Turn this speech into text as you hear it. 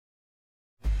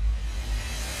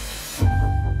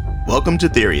Welcome to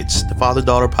Theoriots, the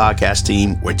father-daughter podcast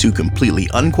team where two completely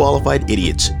unqualified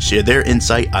idiots share their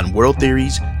insight on world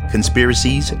theories,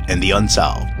 conspiracies, and the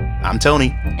unsolved. I'm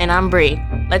Tony. And I'm Bree.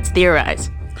 Let's theorize.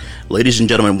 Ladies and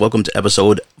gentlemen, welcome to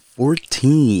episode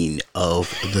 14 of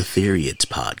the Theoriots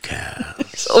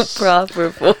podcast. So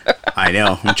proper for. I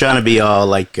know. I'm trying to be all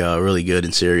really good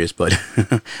and serious, but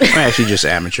we're actually just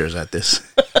amateurs at this.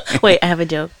 Wait, I have a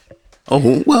joke.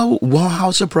 Oh, well,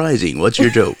 how surprising. What's your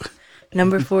joke?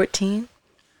 Number 14.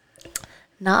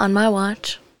 Not on my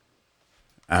watch.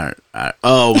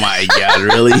 Oh my God,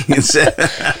 really?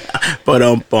 But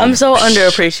I'm so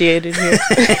underappreciated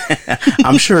here.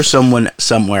 I'm sure someone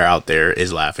somewhere out there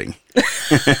is laughing.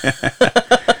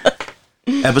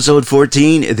 Episode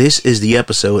 14. This is the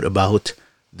episode about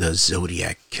the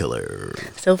Zodiac Killer.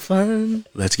 So fun.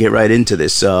 Let's get right into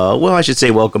this. I should say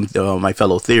welcome to my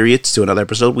fellow Theoriots to another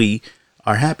episode. We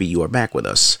are happy you are back with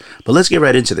us. But let's get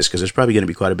right into this because there's probably going to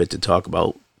be quite a bit to talk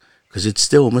about because it's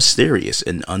still mysterious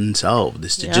and unsolved.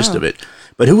 This is the gist of it.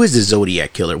 But who is the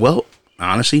Zodiac Killer? Well,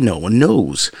 honestly, no one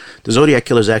knows. The Zodiac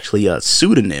Killer is actually a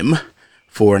pseudonym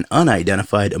for an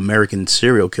unidentified American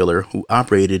serial killer who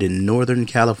operated in Northern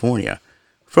California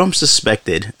from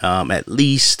suspected at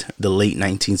least the late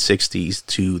 1960s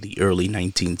to the early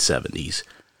 1970s.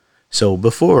 So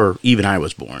before even I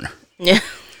was born. Yeah.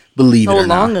 Believe it or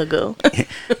not. So long ago.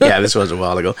 Yeah, this was a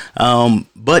while ago.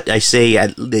 But I say,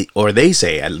 they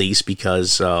say at least,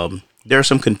 because there are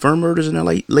some confirmed murders in the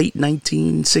late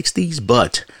 1960s,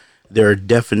 but there are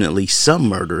definitely some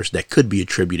murders that could be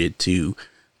attributed to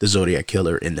the Zodiac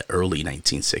Killer in the early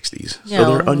 1960s. Yeah,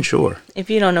 so they're unsure. If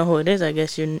you don't know who it is, I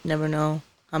guess you never know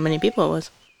how many people it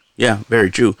was. Yeah, very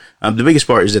true. The biggest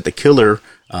part is that the killer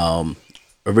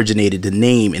originated the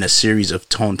name in a series of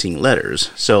taunting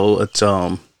letters. So it's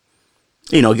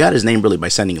got his name really by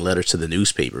sending letters to the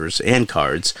newspapers and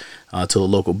cards to the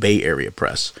local Bay Area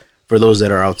press. For those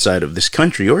that are outside of this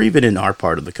country, or even in our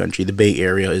part of the country, the Bay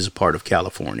Area is a part of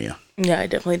California. Yeah, I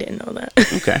definitely didn't know that.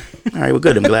 Okay. All right, well,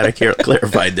 good. I'm glad I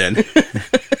clarified then.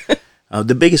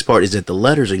 The biggest part is that the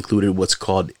letters included what's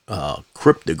called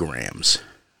cryptograms.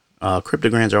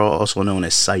 Cryptograms are also known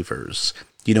as ciphers.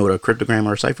 Do you know what a cryptogram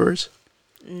or a cipher is?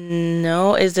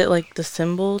 No, is it like the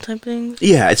symbol type thing?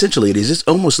 Yeah, essentially it is. It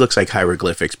almost looks like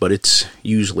hieroglyphics, but it's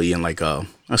usually in like a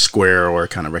square or a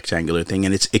kind of rectangular thing,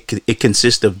 and it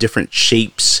consists of different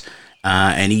shapes,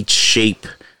 and each shape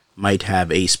might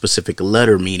have a specific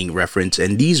letter meaning reference,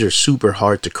 and these are super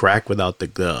hard to crack without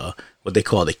the what they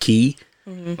call the key.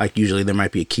 Mm-hmm. Like usually there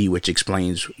might be a key which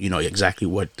explains exactly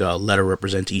what letter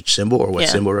represents each symbol or what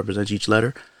symbol represents each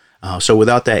letter. So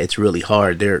without that, it's really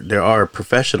hard. There are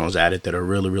professionals at it that are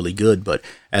really, really good. But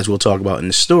as we'll talk about in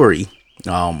the story,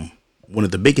 one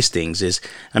of the biggest things is,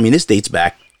 this dates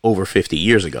back over 50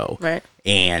 years ago. Right.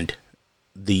 And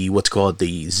what's called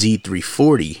the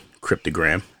Z340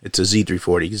 cryptogram, it's a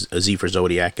Z340, a Z for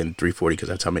Zodiac and 340 because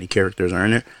that's how many characters are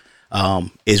in it,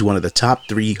 is one of the top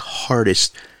 3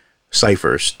 hardest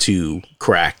ciphers to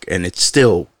crack. And it's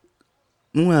still,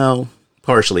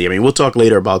 partially. We'll talk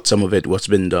later about some of it, what's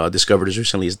been discovered as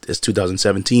recently as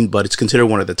 2017, but it's considered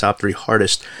one of the top 3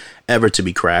 hardest ever to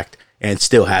be cracked, and it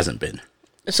still hasn't been.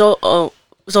 So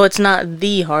it's not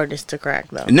the hardest to crack,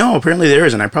 though? No, apparently there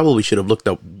isn't. I probably should have looked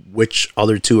up which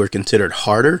other 2 are considered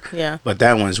harder. Yeah. But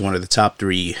that one is one of the top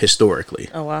 3 historically.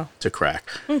 Oh, wow. To crack.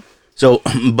 So,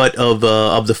 but of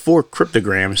the 4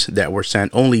 cryptograms that were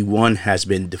sent, only one has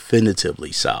been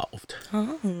definitively solved.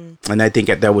 Oh. And I think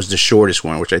that was the shortest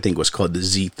one, which I think was called the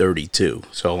Z32.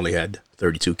 So it only had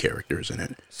 32 characters in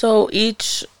it. So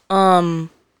each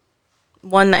one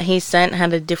that he sent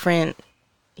had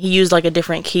he used like a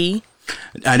different key?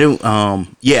 I don't,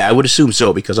 I would assume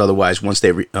so, because otherwise once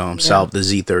they solved the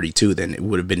Z32, then it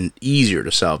would have been easier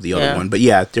to solve the other one. But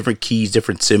yeah, different keys,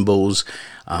 different symbols,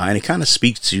 and it kind of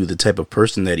speaks to the type of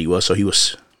person that he was. So he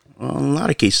was, in a lot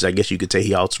of cases, I guess you could say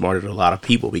he outsmarted a lot of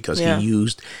people because he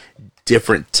used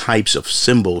different types of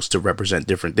symbols to represent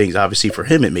different things. Obviously for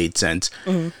him it made sense,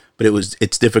 but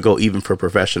it's difficult even for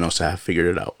professionals to have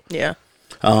figured it out. Yeah.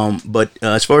 But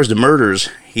as far as the murders,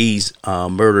 he's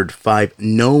murdered 5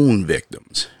 known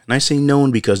victims. And I say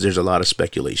known because there's a lot of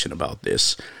speculation about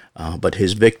this. But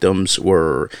his victims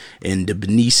were in the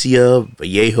Benicia,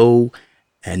 Vallejo,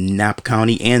 and Napa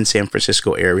County and San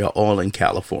Francisco area, all in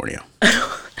California.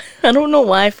 I don't know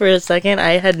why for a second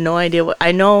I had no idea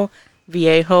I know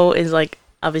Vallejo is like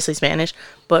obviously Spanish,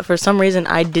 but for some reason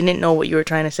I didn't know what you were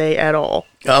trying to say at all.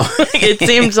 Oh. It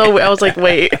seemed so weird. I was like,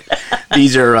 wait.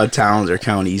 These are towns or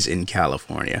counties in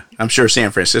California. I'm sure San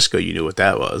Francisco, you knew what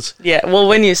that was. Yeah, well,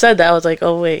 when you said that, I was like,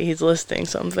 oh, wait, he's listing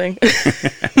something.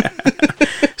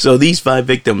 So these 5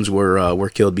 victims were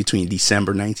killed between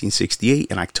December 1968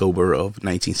 and October of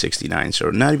 1969. So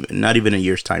not even a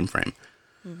year's time frame.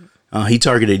 He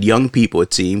targeted young people,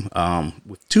 it seemed,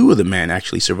 with 2 of the men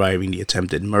actually surviving the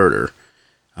attempted murder.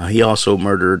 He also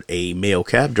murdered a male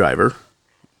cab driver.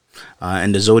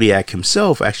 And the Zodiac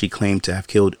himself actually claimed to have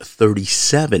killed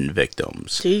 37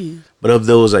 victims. Jeez. But of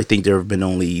those, I think there have been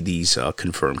only these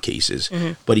confirmed cases.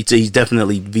 But he's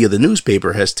definitely, via the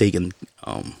newspaper, has taken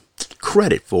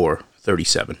credit for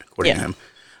 37, according to him.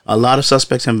 A lot of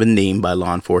suspects have been named by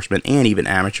law enforcement and even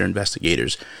amateur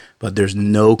investigators, but there's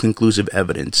no conclusive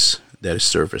evidence that has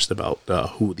surfaced about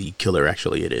who the killer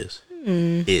actually is,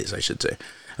 I should say.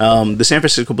 The San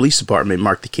Francisco Police Department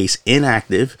marked the case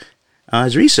inactive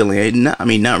as recently,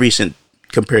 not recent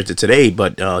compared to today,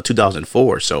 but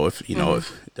 2004. So if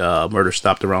the murder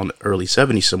stopped around early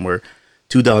 70s somewhere,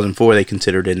 2004 they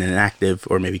considered it an inactive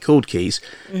or maybe cold case.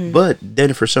 But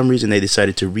then for some reason they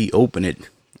decided to reopen it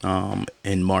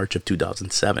in March of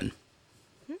 2007.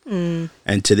 And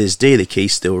to this day, the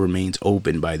case still remains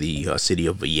open by the city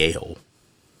of Vallejo.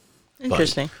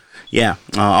 Interesting.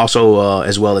 Also,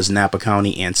 as well as Napa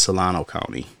County and Solano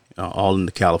County, all in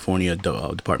the California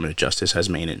Department of Justice has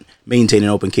maintained an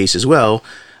open case as well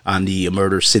on the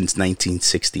murder since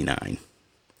 1969.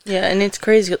 Yeah, and it's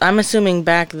crazy. I'm assuming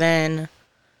back then,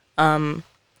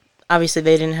 obviously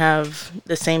they didn't have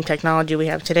the same technology we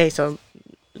have today, so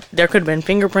there could have been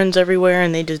fingerprints everywhere,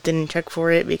 and they just didn't check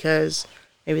for it because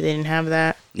maybe they didn't have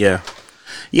that. Yeah,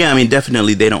 I mean,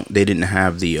 definitely they didn't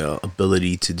have the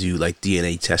ability to do like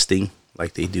DNA testing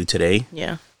like they do today.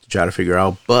 Yeah. To try to figure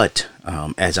out, but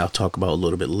as I'll talk about a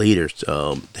little bit later,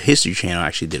 the History Channel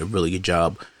actually did a really good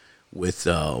job with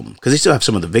because they still have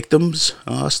some of the victims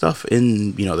stuff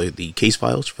in the case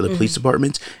files for the police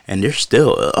departments, and they're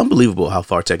still unbelievable how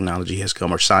far technology has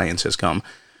come, or science has come.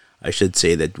 I should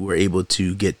say that we're able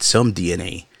to get some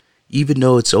DNA, even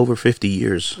though it's over 50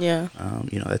 years. Yeah.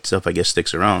 That stuff, I guess,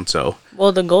 sticks around. So.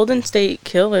 Well, the Golden State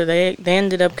Killer, they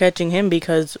ended up catching him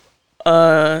because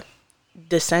a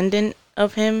descendant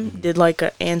of him did like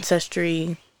an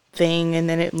ancestry thing, and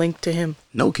then it linked to him.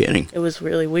 No kidding. It was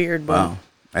really weird. But wow.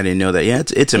 I didn't know that. Yeah,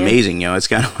 it's amazing. It's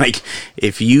kind of like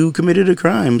if you committed a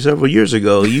crime several years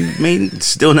ago, you may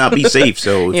still not be safe.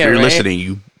 So if you're listening,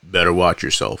 you better watch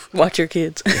yourself. Watch your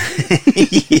kids.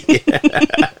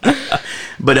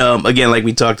 But again, like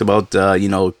we talked about,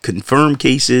 confirmed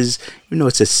cases, even though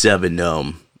it says 7,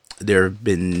 there have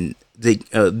been,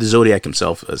 the Zodiac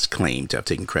himself has claimed to have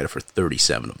taken credit for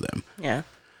 37 of them. Yeah.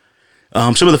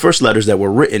 Some of the first letters that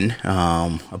were written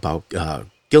about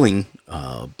killing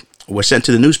were sent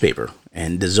to the newspaper.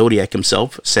 And the Zodiac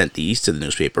himself sent these to the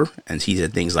newspaper. And he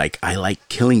said things like, "I like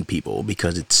killing people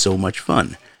because it's so much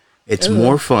fun. It's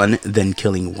more fun than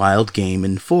killing wild game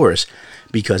in forests,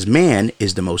 because man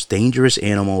is the most dangerous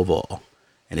animal of all,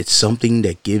 and it's something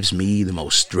that gives me the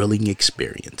most thrilling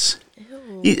experience."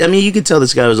 I mean, you could tell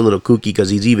this guy was a little kooky, because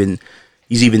he's even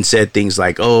said things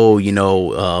like,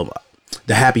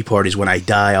 the happy part is when I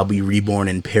die, I'll be reborn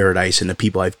in paradise, and the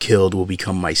people I've killed will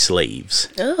become my slaves.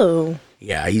 Oh.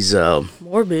 Yeah, he's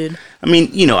morbid. I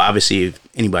mean, obviously, if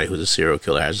anybody who's a serial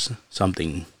killer has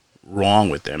something wrong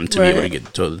with them to be able to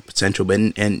get to the potential.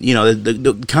 But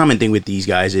the common thing with these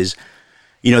guys is,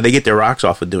 they get their rocks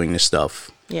off of doing this stuff.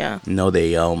 Yeah.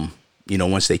 They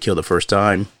once they kill the first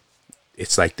time,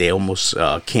 it's like they almost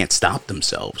can't stop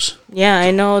themselves. Yeah,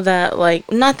 I know that,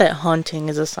 not that hunting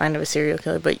is a sign of a serial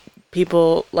killer, but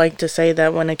people like to say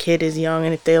that when a kid is young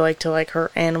and if they like to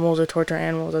hurt animals or torture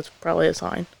animals, that's probably a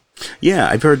sign. Yeah,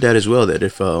 I've heard that as well, that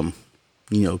if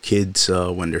kids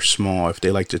when they're small, if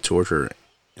they like to torture,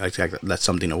 that's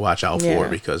something to watch out for,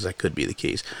 because that could be the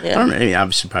case. Yeah. I mean,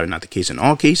 obviously probably not the case in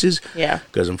all cases. Yeah.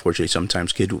 Because unfortunately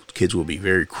sometimes kids will be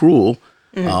very cruel.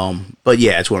 But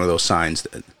yeah, it's one of those signs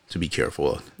to be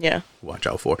careful. Yeah. Watch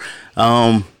out for.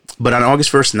 But on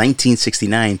August 1st,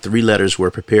 1969, 3 letters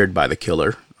were prepared by the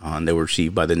killer. They were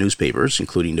received by the newspapers,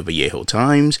 including the Vallejo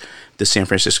Times, the San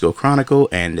Francisco Chronicle,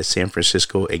 and the San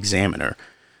Francisco Examiner.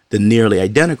 The nearly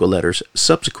identical letters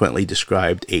subsequently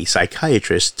described a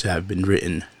psychiatrist to have been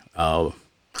written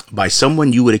by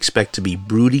someone you would expect to be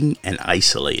brooding and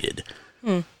isolated.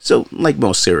 So, like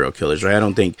most serial killers, right? I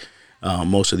don't think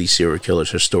most of these serial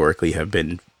killers historically have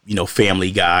been,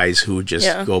 family guys who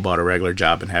just go about a regular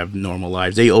job and have normal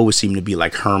lives. They always seem to be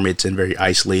like hermits and very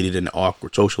isolated and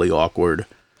awkward, socially awkward.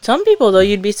 Some people, though,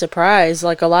 you'd be surprised.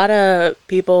 Like, a lot of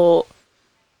people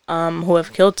who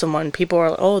have killed someone, people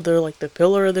are they're like the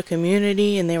pillar of the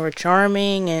community, and they were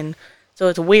charming, and so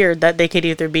it's weird that they could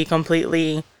either be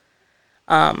completely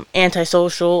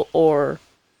antisocial or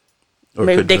Or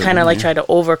maybe could they have kind of been, like yeah. try to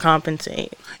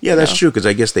overcompensate. Yeah, that's true, because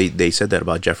I guess they said that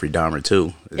about Jeffrey Dahmer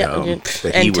too. Yeah,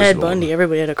 that and he was Ted the Bundy, one.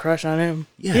 everybody had a crush on him.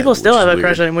 Yeah, People still which have is a weird.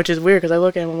 crush on him, which is weird because I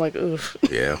look at him, I'm like, oof.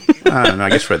 Yeah, I don't know. I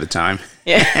guess for the time.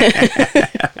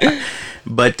 Yeah.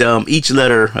 But each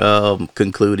letter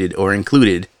concluded or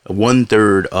included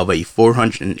 1/3 of a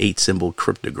 408 symbol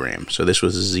cryptogram. So this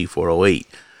was a Z408,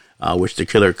 which the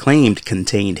killer claimed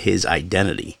contained his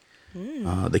identity.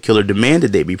 The killer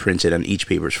demanded they be printed on each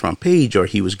paper's front page, or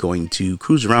he was going to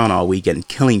cruise around all weekend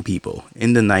killing people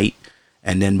in the night,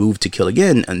 and then move to kill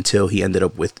again until he ended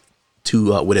up with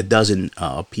a dozen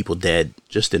people dead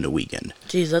just in the weekend.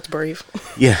 Jeez, that's brave.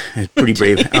 Yeah, pretty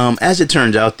brave. As it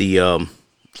turns out, the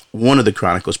one of the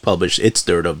Chronicles published its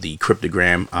third of the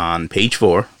cryptogram on page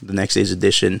 4, the next day's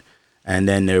edition, and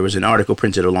then there was an article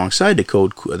printed alongside the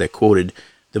code that quoted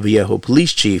the Viejo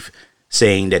police chief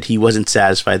saying that he wasn't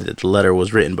satisfied that the letter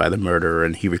was written by the murderer,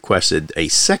 and he requested a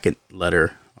second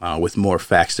letter with more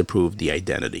facts to prove the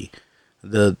identity.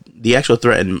 The actual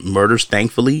threatened murders,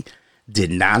 thankfully,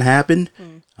 did not happen,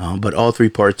 but all 3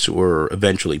 parts were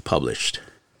eventually published.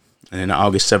 And on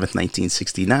August 7th,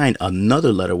 1969,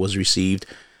 another letter was received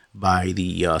by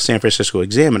the San Francisco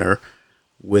Examiner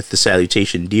with the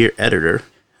salutation, "Dear Editor,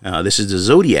 this is the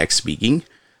Zodiac speaking.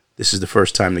 This is the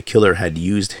first time the killer had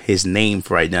used his name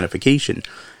for identification."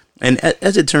 And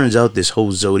as it turns out, this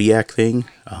whole Zodiac thing,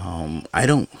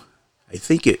 I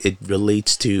think it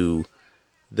relates to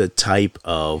the type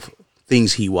of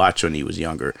things he watched when he was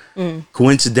younger.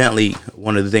 Coincidentally,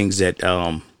 one of the things that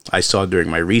I saw during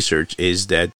my research is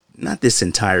that not this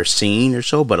entire scene or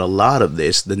so, but a lot of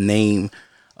this, the name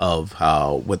of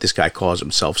what this guy calls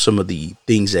himself, some of the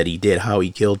things that he did, how he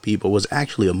killed people, was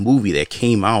actually a movie that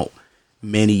came out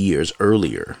many years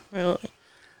earlier. Really?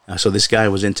 So this guy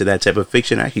was into that type of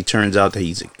fiction. Actually, turns out that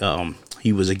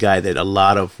he was a guy that a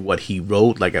lot of what he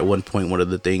wrote, like at one point, one of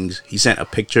the things, he sent a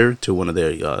picture to one of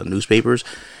the newspapers.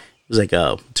 It was like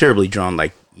a terribly drawn,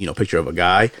 like, picture of a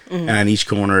guy. And on each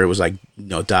corner, it was like,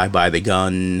 die by the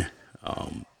gun,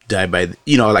 die by,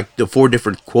 like the 4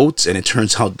 different quotes. And it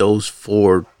turns out those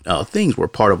 4 things were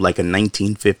part of like a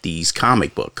 1950s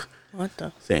comic book What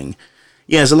the? thing.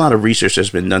 Yeah, there's a lot of research that's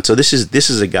been done. So this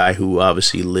is a guy who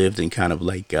obviously lived in kind of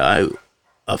like a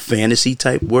fantasy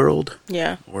type world.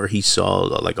 Yeah. Where he saw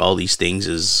like all these things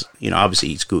as, obviously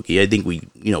he's kooky. I think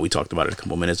we talked about it a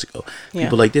couple minutes ago. Yeah.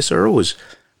 People like this are always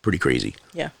pretty crazy.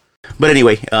 Yeah. But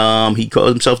anyway, he called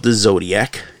himself the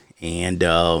Zodiac, and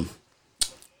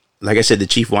like I said, the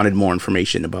chief wanted more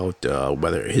information about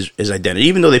whether his identity,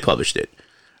 even though they published it.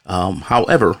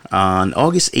 However, on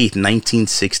August 8th,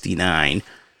 1969,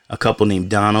 a couple named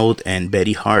Donald and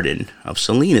Betty Hardin of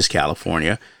Salinas,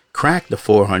 California, cracked the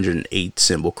 408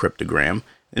 symbol cryptogram.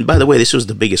 And by the way, this was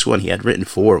the biggest one. He had written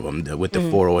 4 of them, with the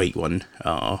 408 one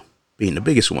being the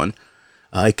biggest one.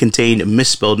 It contained a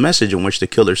misspelled message in which the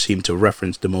killer seemed to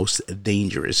reference the most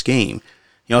dangerous game.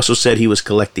 He also said he was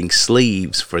collecting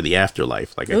slaves for the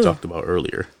afterlife, like I talked about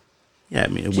earlier. Yeah, I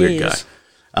mean, a weird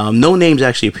guy. No names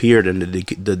actually appeared in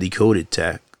the decoded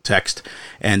text,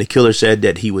 and the killer said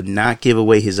that he would not give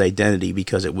away his identity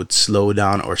because it would slow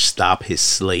down or stop his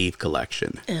slave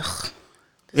collection. Ugh.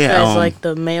 Yeah, Guy's like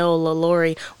the male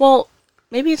LaLaurie. Well,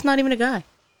 maybe it's not even a guy.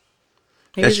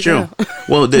 Maybe that's it's a true. girl.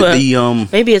 Well,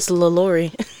 maybe it's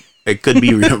LaLaurie. it could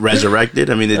be resurrected.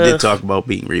 I mean, they did talk about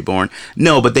being reborn.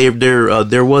 No, but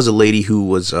there was a lady who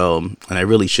was, and I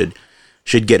really should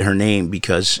get her name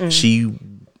because she.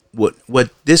 What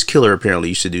this killer apparently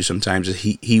used to do sometimes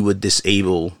is he would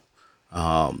disable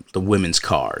the women's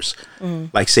cars.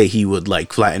 Like, say he would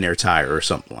like flatten their tire or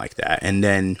something like that, and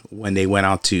then when they went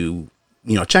out to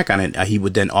check on it, he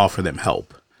would then offer them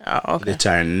help. Oh, okay. The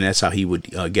tire, and that's how he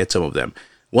would get some of them.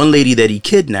 One lady that he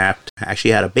kidnapped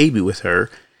actually had a baby with her,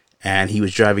 and he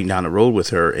was driving down the road with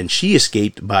her, and she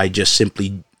escaped by just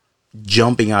simply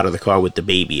jumping out of the car with the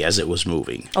baby as it was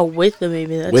moving. Oh, with the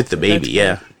baby.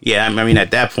 Yeah. I mean,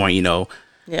 at that point,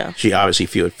 yeah, she obviously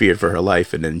feared for her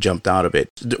life and then jumped out of it.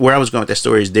 Where I was going with that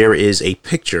story is there is a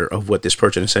picture of what this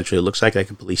person essentially looks like a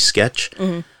police sketch,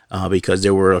 because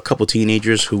there were a couple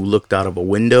teenagers who looked out of a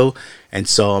window and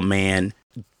saw a man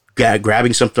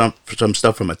grabbing some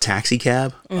stuff from a taxi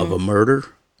cab of a murder,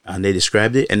 and they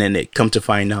described it, and then they come to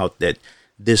find out that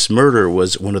this murder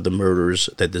was one of the murders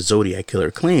that the Zodiac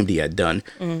killer claimed he had done.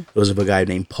 It was of a guy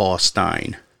named Paul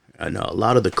Stein. And a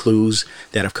lot of the clues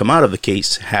that have come out of the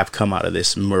case have come out of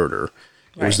this murder.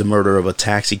 It was the murder of a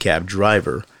taxi cab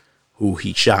driver who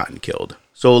he shot and killed.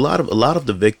 So a lot of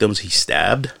the victims he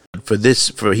stabbed.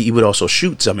 He would also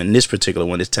shoot some. In this particular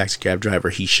one, this taxi cab driver,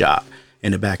 he shot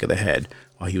in the back of the head,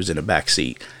 while he was in the back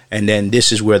seat. And then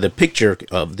this is where the picture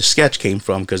of the sketch came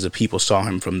from, because the people saw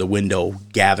him from the window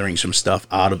gathering some stuff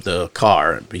out of the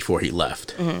car before he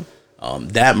left.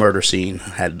 That murder scene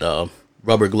had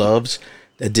rubber gloves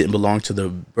that didn't belong to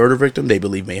the murder victim. They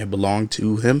believe may have belonged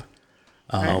to him.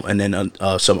 And then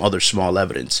some other small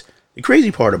evidence. The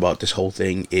crazy part about this whole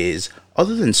thing is,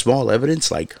 other than small evidence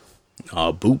like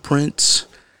boot prints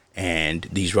and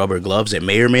these rubber gloves that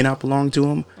may or may not belong to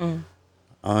him,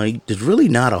 there's really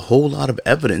not a whole lot of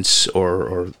evidence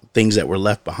or things that were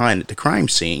left behind at the crime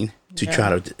scene to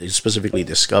try to specifically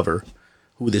discover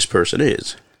who this person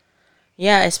is.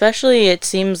 Yeah, especially it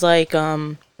seems like,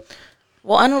 well,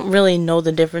 I don't really know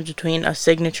the difference between a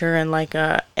signature and like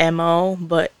a MO,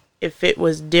 but if it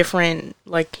was different,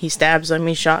 like he stabbed some,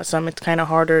 he shot some, it's kind of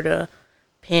harder to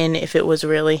pin if it was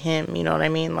really him, you know what I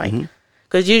mean? Like,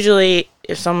 because usually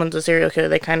if someone's a serial killer,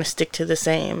 they kind of stick to the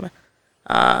same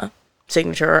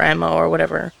signature or MO or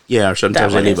whatever. Yeah, or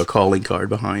sometimes they leave a calling card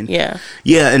behind. Yeah.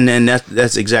 Yeah, and then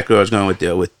that's exactly what I was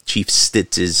going with Chief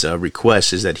Stitz's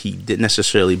request, is that he didn't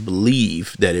necessarily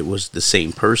believe that it was the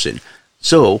same person.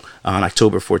 So, on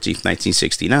October 14th,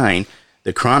 1969,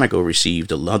 the Chronicle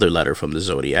received another letter from the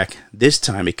Zodiac. This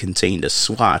time it contained a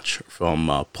swatch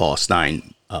from Paul Stein's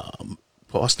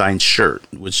shirt,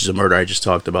 which is a murder I just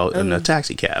talked about in a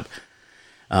taxi cab,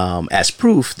 as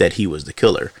proof that he was the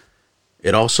killer.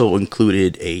 It also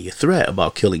included a threat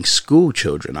about killing school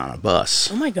children on a bus.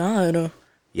 Oh my God.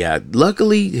 Yeah,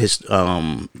 luckily, in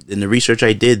the research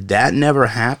I did, that never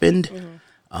happened.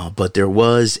 But there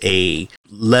was a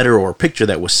letter or picture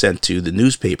that was sent to the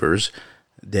newspapers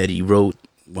that he wrote,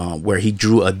 where he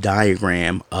drew a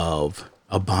diagram of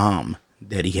a bomb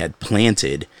that he had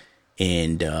planted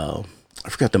in, I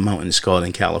forgot the mountain it's called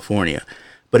in California.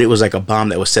 But it was like a bomb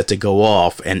that was set to go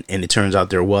off, and it turns out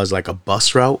there was like a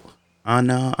bus route on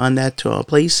that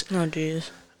place. Oh, jeez.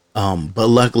 But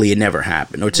luckily it never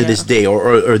happened, or to this day,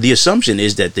 or the assumption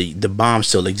is that the bomb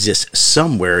still exists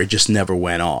somewhere, it just never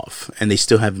went off, and they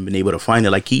still haven't been able to find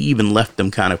it. Like, he even left them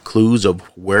kind of clues of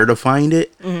where to find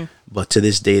it, but to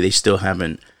this day they still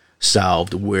haven't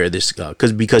solved where this,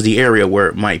 because the area where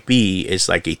it might be is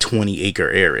like a 20-acre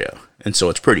area, and so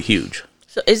it's pretty huge.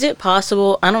 So is it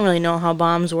possible, I don't really know how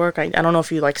bombs work, I don't know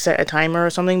if you like set a timer or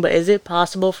something, but is it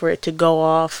possible for it to go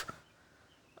off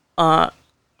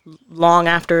long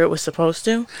after it was supposed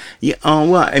to? Yeah,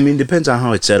 well, I mean, depends on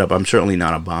how it's set up. I'm certainly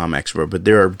not a bomb expert, but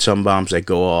there are some bombs that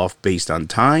go off based on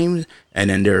time, and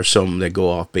then there are some that go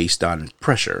off based on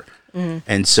pressure.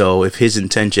 And so if his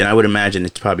intention, I would imagine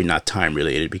it's probably not time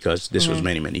related, because this was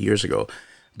many, many years ago.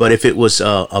 But if it was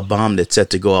a bomb that's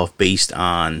set to go off based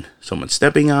on someone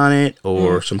stepping on it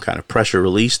or some kind of pressure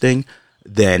release thing,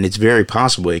 then it's very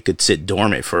possible it could sit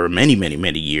dormant for many, many,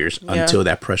 many years until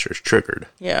that pressure is triggered.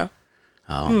 Yeah.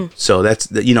 So that's,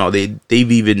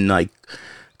 they've even like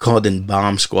called in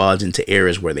bomb squads into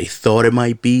areas where they thought it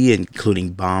might be,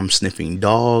 including bomb sniffing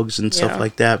dogs and stuff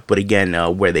like that. But again,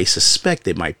 where they suspect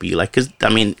it might be, like, because I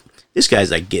mean, this guy's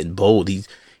like getting bold. He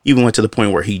even went to the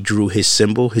point where he drew his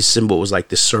symbol. His symbol was like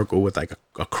this circle with like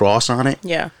a cross on it.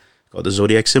 Yeah. Called the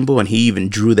Zodiac symbol, and he even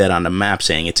drew that on the map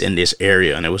saying it's in this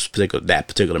area, and it was that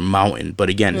particular mountain. But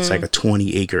again, it's like a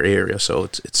 20-acre area, so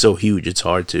it's so huge, it's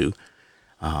hard to,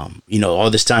 all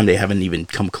this time they haven't even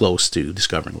come close to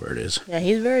discovering where it is. Yeah,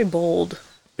 he's very bold.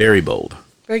 Very bold.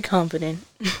 Very confident,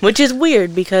 which is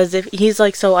weird because if he's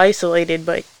like so isolated,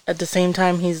 but at the same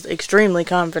time he's extremely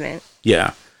confident.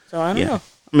 Yeah. So I don't know.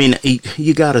 I mean,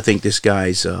 you got to think this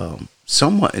guy's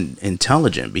somewhat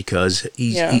intelligent, because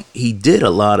he did a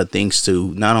lot of things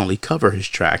to not only cover his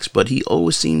tracks, but he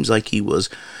always seems like he was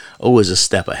always a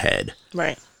step ahead.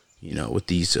 Right. With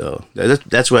these,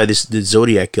 that's why the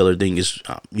Zodiac killer thing is,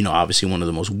 obviously one of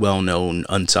the most well-known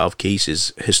unsolved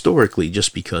cases historically,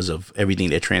 just because of everything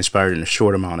that transpired in a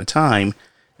short amount of time,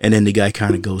 and then the guy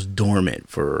kind of goes dormant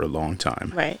for a long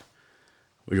time. Right.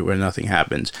 Where nothing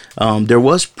happens. There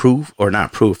was proof, or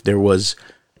not proof, there was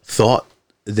thought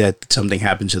that something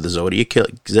happened to the Zodiac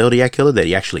killer, that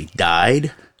he actually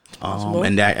died.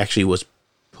 And that actually was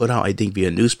put out, I think, via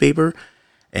newspaper.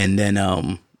 And then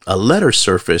a letter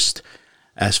surfaced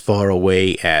as far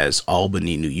away as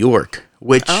Albany, New York,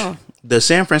 which the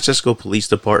San Francisco Police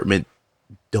Department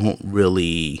don't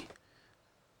really,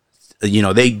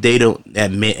 they don't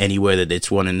admit anywhere that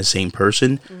it's one and the same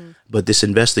person. But this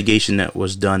investigation that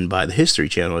was done by the History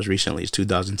Channel as recently as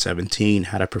 2017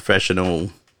 had a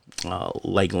professional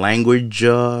like language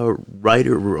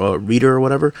writer, reader, or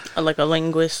whatever. Like a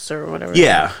linguist or whatever.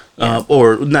 Yeah,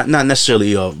 or not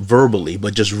necessarily verbally,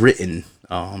 but just written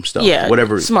stuff. Yeah,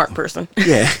 whatever. Smart person.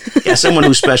 Yeah, someone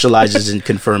who specializes in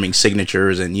confirming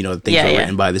signatures and things are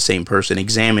written by the same person.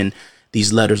 Examine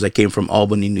these letters that came from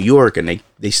Albany, New York, and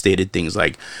they stated things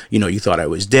like, you thought I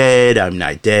was dead, I'm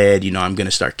not dead, I'm going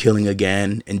to start killing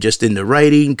again. And just in the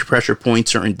writing, pressure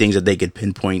points, certain things that they could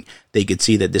pinpoint, they could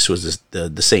see that this was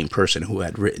the same person who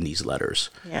had written these letters.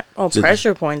 Yeah. Oh,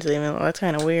 pressure points even. That's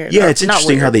kind of weird. Yeah, it's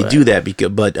interesting how they do that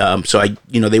so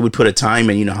they would put a time,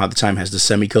 and how the time has the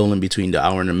semicolon between the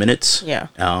hour and the minutes. Yeah.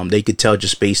 They could tell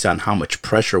just based on how much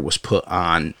pressure was put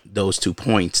on those 2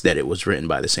 points that it was written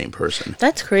by the same person.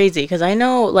 That's crazy, because I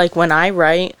know, like, when I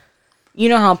write,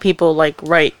 how people, like,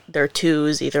 write their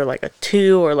twos, either, like, a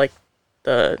 2 or, like,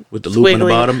 with the loop on the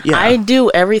bottom. Yeah. I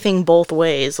do everything both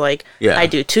ways. Like, I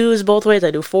do 2s both ways,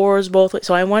 I do 4s both ways.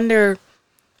 So I wonder,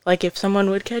 like, if someone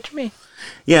would catch me.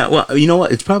 Yeah, well, you know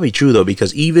what? It's probably true, though,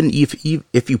 because even if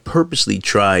you purposely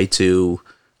try to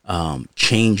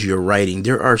change your writing,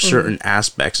 there are certain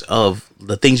aspects of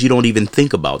the things you don't even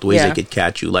think about, the ways they could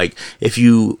catch you. Like, if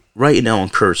you write it now in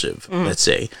cursive, let's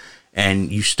say,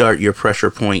 and you start your pressure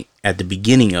point at the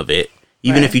beginning of it,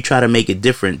 even if you try to make it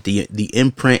different, the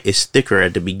imprint is thicker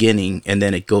at the beginning, and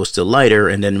then it goes to lighter,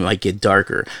 and then it might get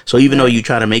darker. So even though you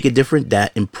try to make it different,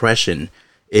 that impression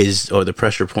or the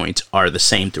pressure points are the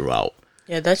same throughout.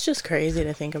 Yeah, that's just crazy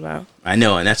to think about. I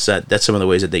know, and that's some of the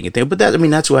ways that they can think. But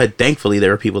that's why, thankfully,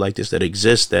 there are people like this that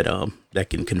exist that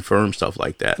can confirm stuff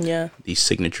like that. Yeah, these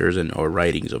signatures or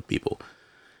writings of people.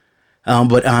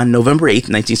 But on November 8th,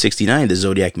 1969, the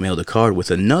Zodiac mailed a card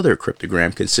with another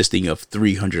cryptogram consisting of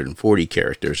 340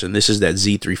 characters. And this is that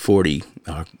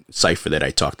Z340 cipher that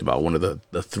I talked about, one of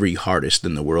the 3 hardest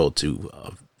in the world to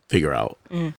figure out.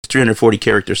 340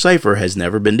 character cipher has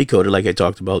never been decoded, like I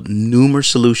talked about. Numerous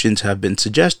solutions have been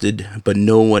suggested, but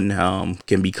no one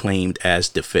can be claimed as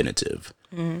definitive.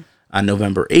 On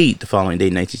November 8th, the following day,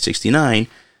 1969,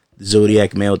 the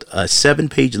Zodiac mailed a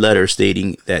 7-page letter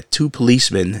stating that 2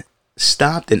 policemen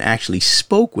stopped and actually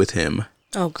spoke with him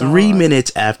 3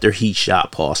 minutes after he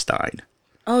shot Paul Stine.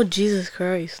 Oh, Jesus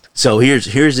Christ. So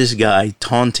here's this guy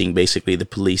taunting basically the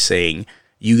police, saying,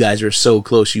 you guys are so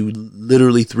close. You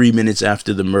literally 3 minutes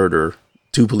after the murder,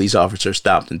 2 police officers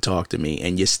stopped and talked to me,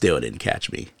 and you still didn't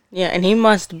catch me. Yeah, and he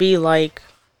must be like,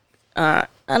 I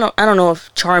don't know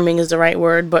if charming is the right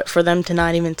word, but for them to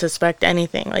not even suspect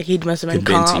anything, like he must have been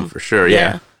convincing calm. For sure.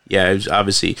 Yeah. It was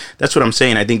obviously, that's what I'm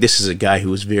saying. I think this is a guy who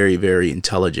was very, very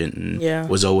intelligent and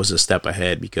was always a step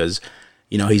ahead, because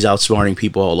he's outsmarting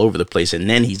people all over the place, and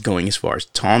then he's going as far as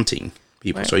taunting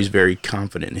people. Right. So he's very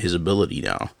confident in his ability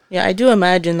now. Yeah, I do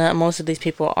imagine that most of these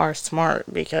people are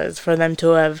smart, because for them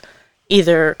to have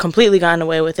either completely gotten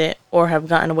away with it or have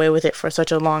gotten away with it for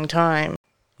such a long time.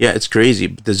 Yeah, it's crazy.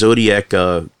 The Zodiac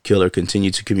killer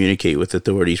continued to communicate with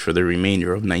authorities for the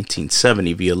remainder of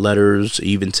 1970 via letters. He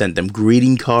even sent them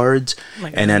greeting cards.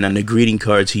 And then on the greeting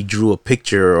cards, he drew a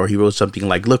picture, or he wrote something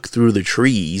like, look through the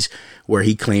trees, where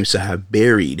he claims to have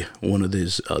buried one of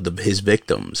his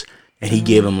victims. And he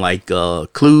gave them like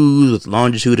clues with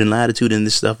longitude and latitude and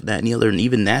this stuff, that, and the other. And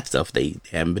even that stuff they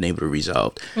haven't been able to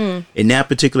resolve. In that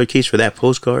particular case, for that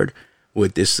postcard,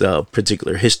 with this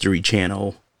particular History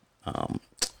Channel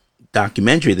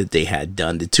documentary that they had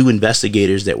done, the 2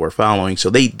 investigators that were following, so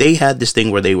they had this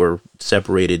thing where they were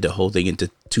separated the whole thing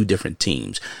into 2 different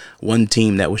teams. One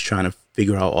team that was trying to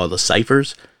figure out all the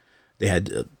ciphers. They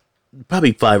had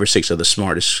probably 5 or 6 of the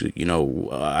smartest,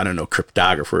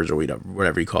 cryptographers or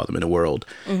whatever you call them in the world.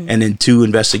 And then 2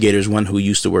 investigators, one who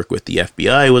used to work with the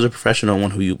FBI, was a professional,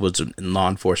 one who was in law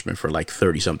enforcement for like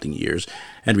 30-something years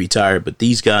and retired. But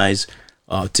these guys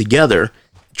together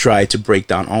tried to break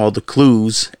down all the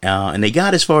clues, and they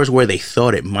got as far as where they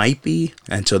thought it might be.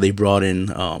 And so they brought in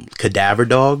cadaver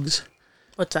dogs.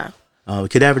 What's that?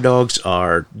 Cadaver dogs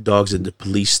are dogs that the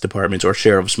police departments or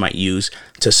sheriffs might use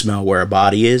to smell where a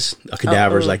body is. A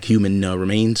cadaver is like human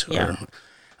remains. Yeah.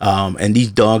 And these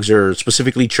dogs are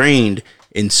specifically trained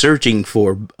in searching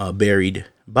for buried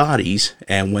bodies.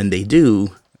 And when they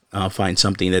do find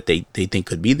something that they think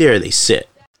could be there, they sit.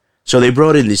 So they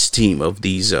brought in this team of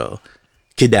these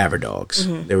cadaver dogs.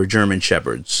 They were German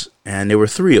shepherds, and there were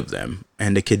 3 of them.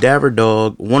 And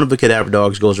one of the cadaver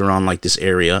dogs goes around like this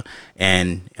area,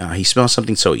 and he smells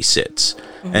something, so he sits.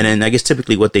 And then I guess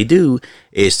typically what they do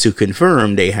is to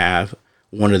confirm, they have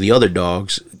one of the other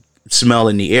dogs smell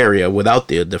in the area without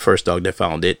the first dog that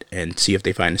found it, and see if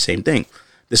they find the same thing.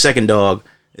 The second dog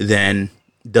then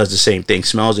does the same thing,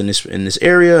 smells in this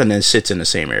area, and then sits in the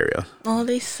same area. Oh,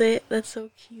 they sit. That's so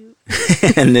cute.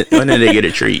 And then they get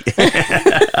a treat.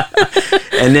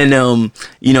 And then,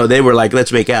 they were like,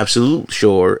 let's make absolute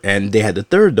sure. And they had the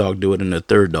third dog do it, and the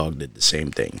third dog did the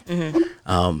same thing.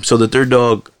 So the third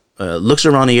dog looks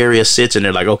around the area, sits, and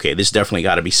they're like, okay, this definitely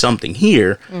got to be something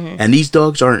here. And these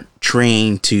dogs aren't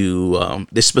trained to,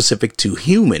 this specific to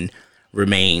human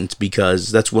remains,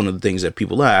 because that's one of the things that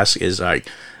people ask is like,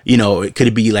 could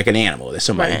it be like an animal that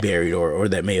somebody buried or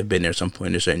that may have been there at some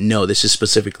point? They're saying, no, this is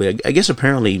specifically, I guess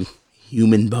apparently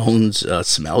human bones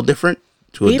smell different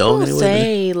to a dog. People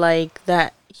say like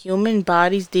that human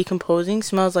bodies decomposing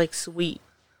smells like sweet.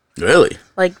 Really?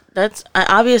 Like that's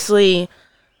obviously,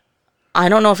 I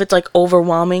don't know if it's like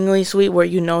overwhelmingly sweet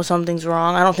where something's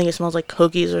wrong. I don't think it smells like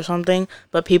cookies or something,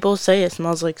 but people say it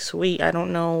smells like sweet. I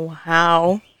don't know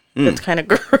how. That's kind of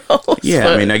gross. Yeah,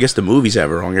 I mean, I guess the movies have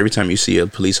it wrong. Every time you see a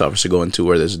police officer go into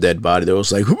where there's a dead body, they're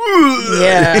always like,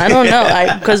 yeah, I don't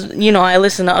know. Because, I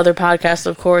listen to other podcasts,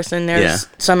 of course, and there's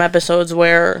some episodes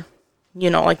where,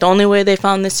 like the only way they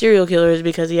found this serial killer is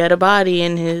because he had a body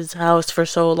in his house for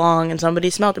so long and somebody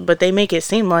smelled it. But they make it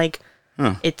seem like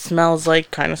it smells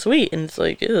like kind of sweet, and it's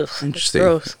like, ugh, interesting.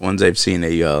 Gross. Ones I've seen,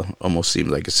 they almost seem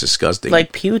like it's disgusting.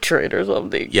 Like putrid or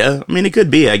something. Yeah, I mean, it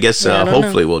could be. I guess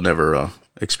hopefully we'll never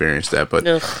experience that, but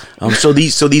so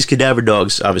these cadaver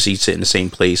dogs obviously sit in the same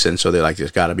place, and so they're like, there's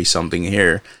got to be something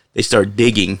here. They start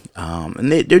digging,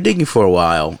 and they're digging for a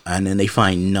while, and then they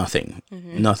find nothing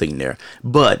there.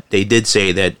 But they did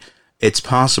say that it's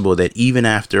possible that even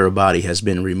after a body has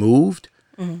been removed,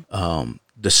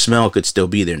 the smell could still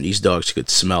be there, and these dogs could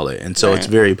smell it, and so it's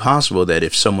very possible that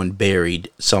if someone buried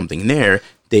something there,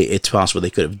 it's possible they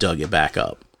could have dug it back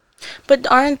up.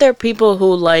 But aren't there people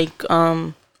who like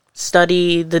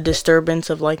study the disturbance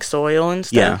of like soil and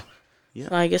stuff? Yeah.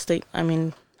 So I guess I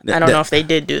don't know if they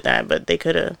did do that, but they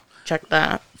could have checked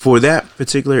that. For that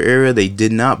particular area, they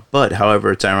did not. But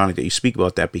however, it's ironic that you speak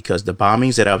about that, because the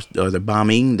bombing that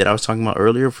I was talking about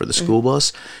earlier for the school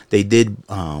bus, they did.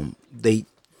 They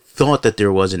thought that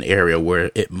there was an area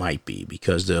where it might be,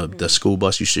 because the school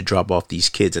bus used to drop off these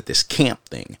kids at this camp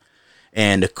thing,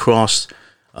 and across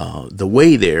the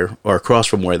way there, or across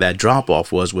from where that drop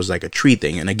off was like a tree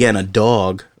thing. And again, a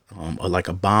dog, like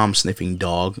a bomb sniffing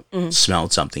dog,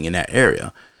 smelled something in that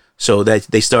area. So that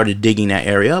they started digging that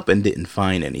area up and didn't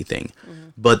find anything.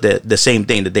 But the same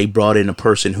thing, that they brought in a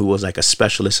person who was like a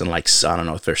specialist in, like, I don't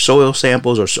know if they're soil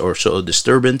samples or soil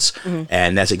disturbance.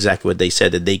 And that's exactly what they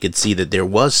said, that they could see that there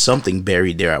was something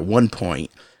buried there at one point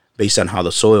based on how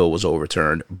the soil was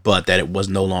overturned, but that it was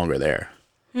no longer there.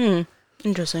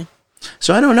 Interesting.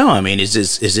 So I don't know. I mean, is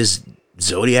this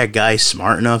Zodiac guy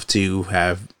smart enough to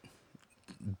have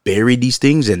buried these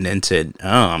things and then said, "Oh,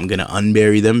 I'm gonna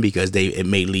unbury them because it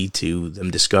may lead to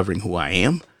them discovering who I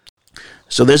am"?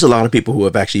 So there's a lot of people who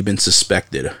have actually been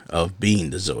suspected of being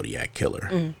the Zodiac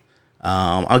killer.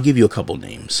 I'll give you a couple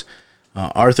names: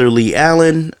 Arthur Lee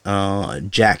Allen,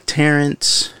 Jack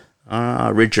Terrence,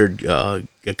 Richard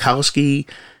Gakowski.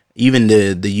 Even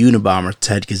the Unabomber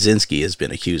Ted Kaczynski has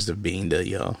been accused of being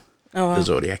the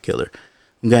Zodiac killer.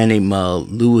 A guy named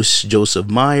Louis Joseph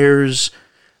Myers,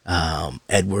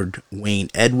 Edward Wayne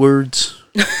Edwards.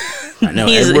 I know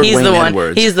he's the one.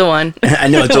 Edwards. He's the one. I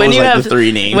know, it's always like the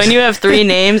three names. When you have three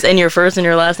names and your first and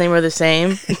your last name are the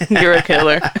same, you're a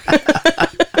killer.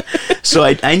 So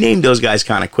I named those guys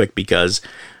kind of quick because,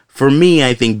 for me,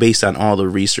 I think based on all the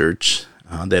research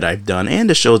that I've done and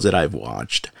the shows that I've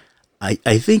watched,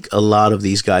 I think a lot of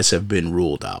these guys have been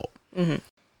ruled out.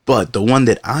 But the one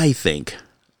that I think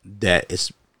that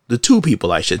is the two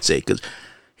people, I should say, because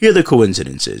here are the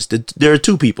coincidences. There are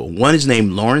two people. One is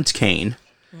named Lawrence Kane,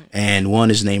 and one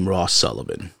is named Ross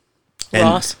Sullivan.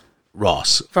 And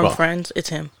Ross. From Friends? It's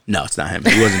him. No, it's not him.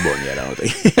 He wasn't born yet, I don't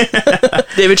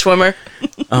think. David Schwimmer.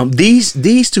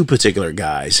 These two particular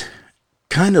guys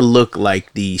kind of look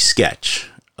like the sketch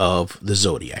of the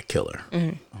Zodiac killer.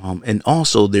 And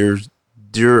also,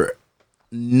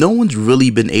 no one's really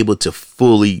been able to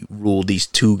fully rule these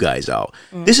two guys out.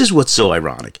 This is what's so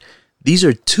ironic. These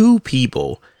are two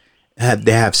people that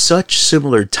have such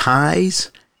similar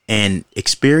ties and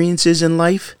experiences in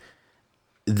life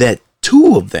that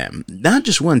two of them, not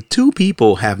just one, two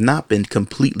people have not been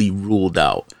completely ruled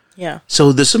out. Yeah.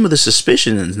 So some of the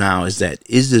suspicions now is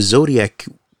the Zodiac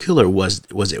killer,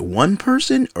 was it one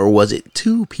person or was it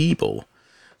two people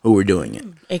who were doing it?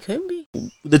 It could be.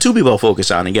 The two people I'll focus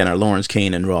on again are Lawrence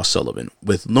Kane and Ross Sullivan.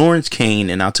 With Lawrence Kane,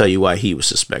 and I'll tell you why he was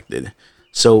suspected.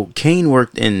 So Kane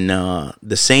worked in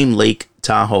the same Lake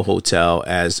Tahoe hotel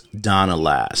as Donna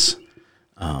Lass.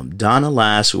 Donna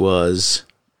Lass was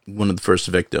one of the first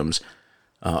victims.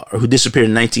 who disappeared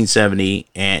in 1970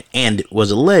 and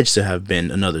was alleged to have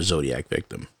been another Zodiac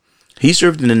victim. He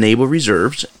served in the Naval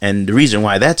Reserves, and the reason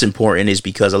why that's important is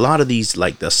because a lot of these,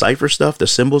 like the cipher stuff, the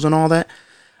symbols and all that,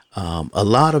 a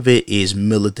lot of it is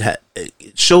it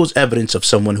shows evidence of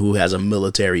someone who has a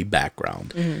military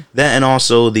background. That, and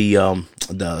also the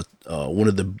one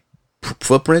of the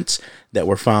footprints that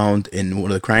were found in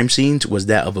one of the crime scenes was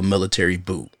that of a military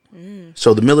boot.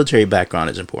 So the military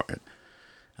background is important.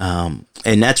 And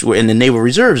that's where in the Naval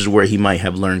Reserves is where he might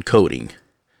have learned coding.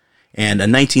 And a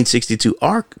 1962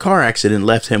 car accident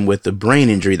left him with a brain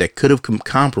injury that could have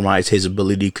compromised his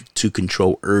ability to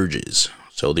control urges.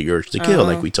 So the urge to kill,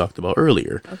 like we talked about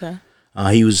earlier. Okay.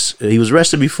 He was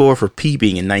arrested before for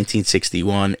peeping in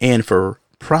 1961 and for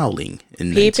prowling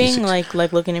in peeping, like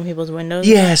looking in people's windows.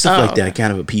 Yeah, stuff like that,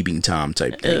 kind of a peeping Tom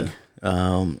type thing.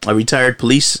 A retired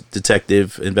police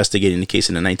detective investigating the case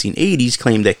in the 1980s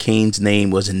claimed that Kane's name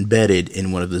was embedded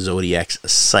in one of the Zodiac's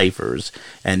ciphers,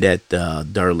 and that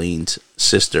Darlene's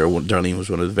sister, Darlene was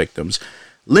one of the victims,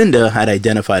 Linda, had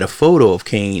identified a photo of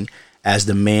Kane as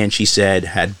the man she said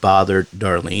had bothered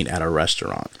Darlene at a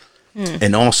restaurant.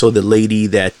 And also the lady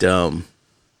that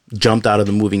jumped out of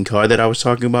the moving car that I was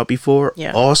talking about before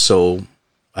also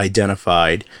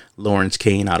identified Lawrence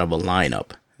Kane out of a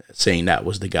lineup, saying that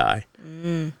was the guy.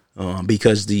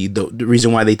 Because the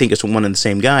reason why they think it's one and the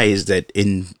same guy is that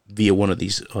via one of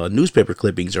these newspaper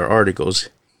clippings or articles,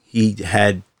 he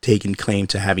had taken claim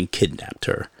to having kidnapped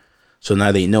her. So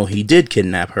now they know he did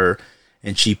kidnap her,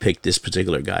 and she picked this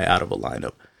particular guy out of a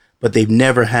lineup. But they've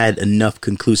never had enough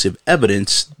conclusive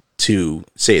evidence to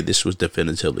say this was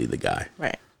definitively the guy.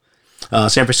 Right.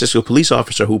 San Francisco police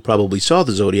officer who probably saw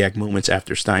the Zodiac moments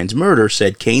after Stein's murder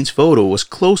said Kane's photo was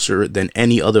closer than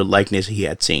any other likeness he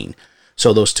had seen.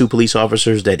 So those two police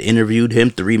officers that interviewed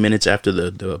him 3 minutes after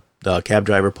the cab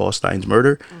driver Paul Stein's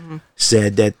murder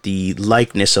said that the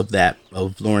likeness of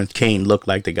Lawrence Kane looked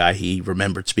like the guy he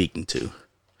remembered speaking to.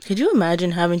 Could you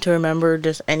imagine having to remember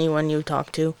just anyone you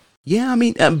talked to? Yeah, I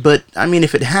mean,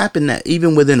 if it happened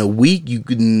even within a week, you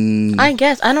could. I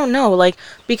guess, I don't know,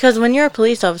 because when you're a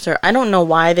police officer, I don't know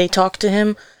why they talk to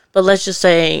him, but let's just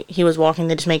say he was walking,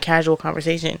 they just make casual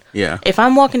conversation. Yeah. If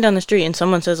I'm walking down the street and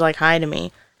someone says, hi to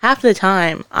me, half the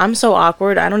time, I'm so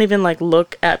awkward, I don't even,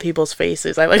 look at people's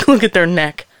faces. I, look at their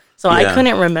neck. So I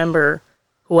couldn't remember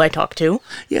who I talked to.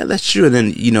 Yeah, that's true. And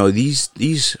then,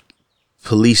 these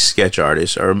police sketch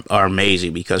artists are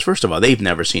amazing because, first of all, they've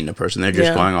never seen the person. They're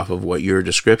just going off of what your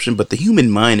description. But the human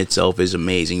mind itself is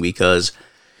amazing because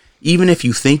even if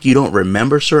you think you don't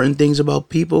remember certain things about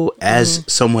people, as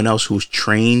someone else who's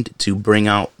trained to bring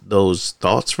out those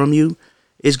thoughts from you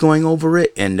is going over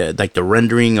it, and the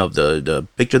rendering of the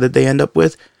picture that they end up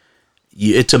with,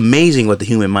 it's amazing what the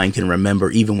human mind can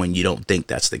remember even when you don't think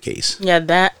that's the case. Yeah,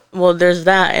 there's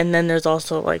that, and then there's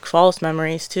also false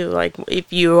memories too.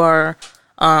 If you are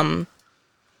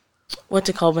what's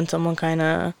it called when someone kind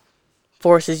of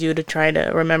forces you to try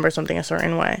to remember something a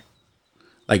certain way,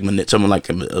 someone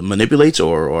manipulates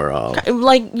or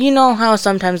how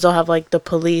sometimes they'll have the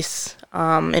police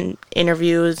in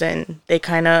interviews and they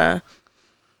kind of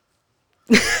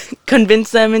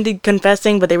convince them into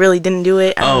confessing, but they really didn't do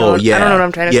it. I don't know what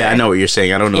I'm trying to say. Yeah, I know what you're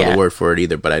saying. I don't know the word for it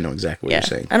either, but I know exactly what you're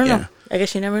saying. I don't know. I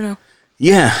guess you never know.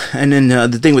 Yeah, and then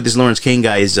the thing with this Lawrence Kane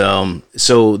guy is,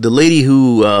 so the lady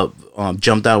who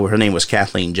jumped out, her name was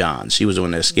Kathleen Johns. She was the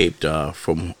one that escaped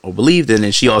from, or believed, and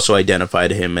then she also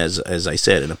identified him as I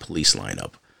said, in a police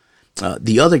lineup.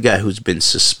 The other guy who's been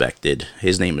suspected,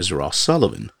 his name is Ross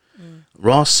Sullivan.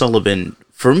 Ross Sullivan,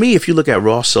 for me, if you look at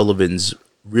Ross Sullivan's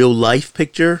real life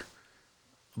picture,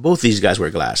 both these guys wear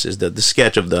glasses. The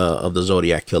sketch of the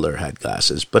Zodiac killer had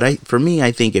glasses, but for me,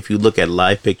 I think if you look at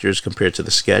live pictures compared to the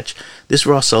sketch, this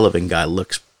Ross Sullivan guy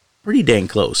looks pretty dang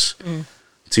close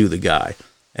to the guy.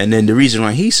 And then the reason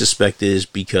why he's suspected is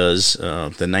because the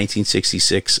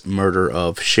 1966 murder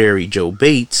of Sherry Jo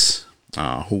Bates,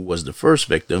 who was the first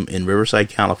victim in Riverside,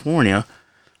 California,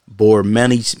 bore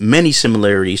many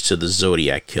similarities to the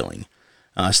Zodiac killing.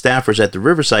 Staffers at the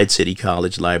Riverside City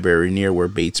College library near where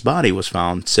Bates' body was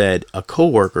found said a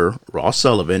co-worker, Ross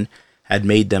Sullivan, had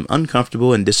made them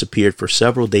uncomfortable and disappeared for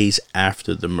several days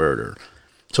after the murder.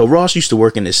 So Ross used to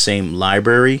work in the same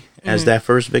library as that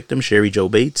first victim, Sherry Jo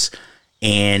Bates,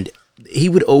 and he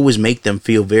would always make them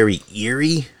feel very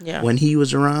eerie when he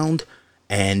was around.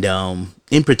 And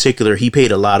in particular, he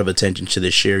paid a lot of attention to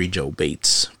this Sherry Jo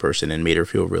Bates person and made her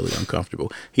feel really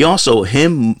uncomfortable. He also,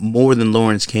 him more than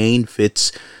Lawrence Kane,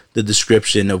 fits the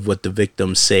description of what the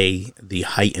victims say the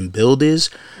height and build is.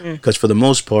 Because for the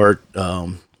most part,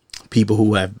 people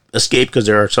who have escaped, because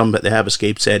there are some that have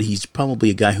escaped, said he's probably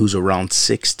a guy who's around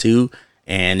 6'2",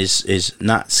 and is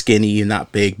not skinny and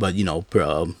not big, but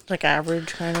Like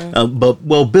average kind of. but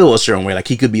built a certain way. Like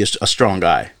he could be a strong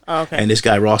guy. Oh, okay. And this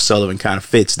guy Ross Sullivan kind of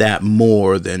fits that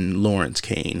more than Lawrence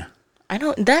Kane. I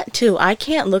don't that too. I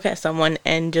can't look at someone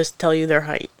and just tell you their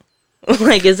height.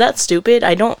 Like, is that stupid?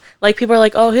 I don't like. People are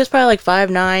like, oh, he was probably like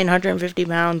 5'9", 150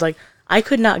 pounds. Like, I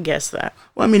could not guess that.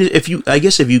 Well, I mean, I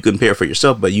guess if you compare for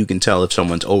yourself, but you can tell if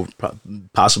someone's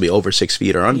possibly over 6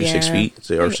 feet or under 6 feet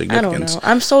or significance. I don't know.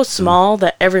 I'm so small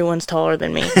that everyone's taller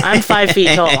than me. I'm 5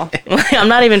 feet tall. I'm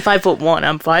not even 5'1".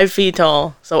 I'm 5 feet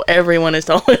tall, so everyone is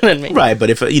taller than me. Right, but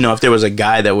if there was a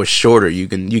guy that was shorter, you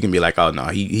can be like, oh no,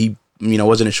 he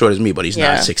wasn't as short as me, but he's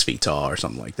not 6 feet tall or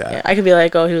something like that. Yeah, I could be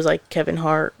like, oh, he was like Kevin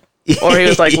Hart, or he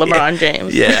was like LeBron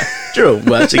James. Yeah, true.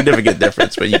 Well, significant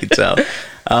difference, but you can tell.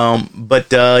 But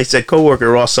he said co-worker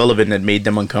Ross Sullivan had made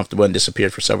them uncomfortable and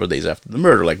disappeared for several days after the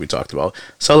murder, like we talked about.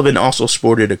 Sullivan also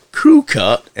sported a crew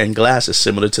cut and glasses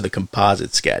similar to the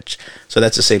composite sketch. So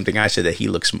that's the same thing I said, that he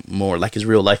looks more like his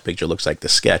real life picture looks like the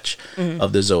sketch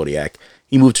of the Zodiac.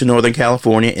 He moved to Northern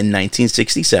California in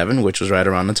 1967, which was right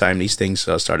around the time these things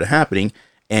started happening,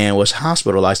 and was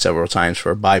hospitalized several times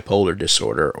for bipolar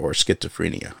disorder or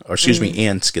schizophrenia,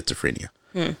 and schizophrenia.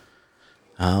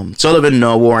 Sullivan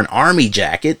wore an army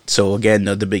jacket. So again,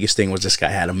 the biggest thing was this guy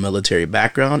had a military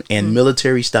background and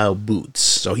military-style boots.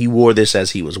 So he wore this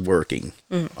as he was working.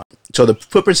 So the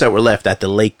footprints that were left at the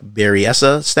Lake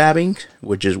Berryessa stabbing,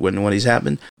 which is when these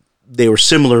happened, they were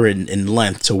similar in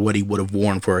length to what he would have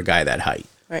worn for a guy that height.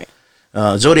 Right.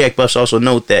 Zodiac buffs also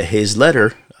note that his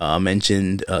letter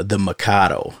mentioned The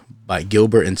Mikado by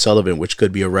Gilbert and Sullivan, which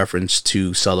could be a reference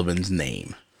to Sullivan's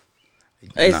name.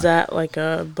 Is that like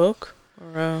a book?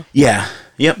 Or Yeah.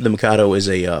 Yep. The Mikado is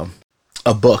a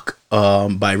book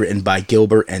written by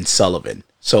Gilbert and Sullivan.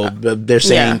 So they're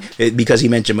saying because he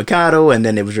mentioned Mikado, and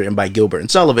then it was written by Gilbert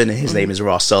and Sullivan, and his name is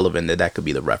Ross Sullivan, that could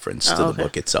be the reference to the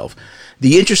book itself.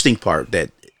 The interesting part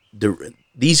that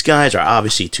these guys are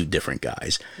obviously two different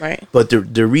guys, right? But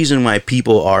the reason why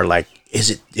people are like,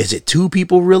 is it two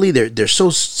people really? They're so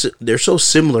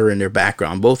similar in their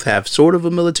background. Both have sort of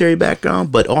a military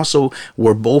background, but also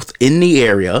were both in the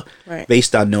area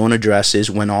based on known addresses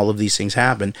when all of these things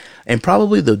happen. And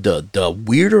probably the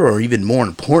weirder or even more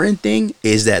important thing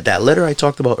is that letter I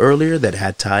talked about earlier that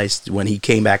had ties to when he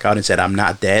came back out and said, "I'm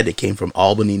not dead." It came from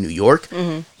Albany, New York.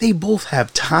 They both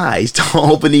have ties to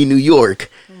Albany, New York.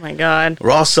 Oh my God.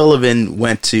 Ross Sullivan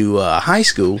went to high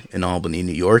school in Albany,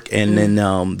 New York, and then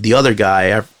the other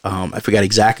guy, I forgot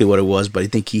exactly what it was, but I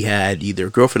think he had either a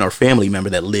girlfriend or family member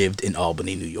that lived in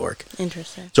Albany, New York.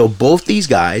 Interesting. So both these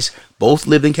guys, both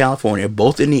lived in California,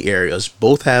 both in the areas,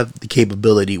 both have the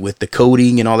capability with the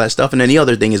coding and all that stuff. And then the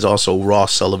other thing is also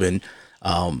Ross Sullivan,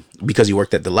 because he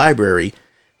worked at the library,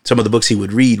 some of the books he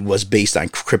would read was based on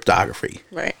cryptography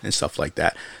and stuff like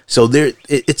that. So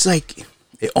it's like,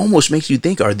 it almost makes you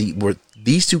think, were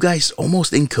these two guys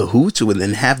almost in cahoots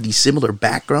and have these similar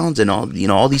backgrounds and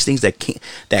all these things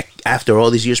that after all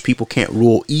these years people can't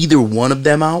rule either one of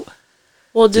them out?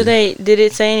 Well, did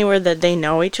it say anywhere that they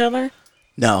know each other?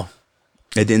 No.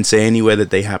 It didn't say anywhere that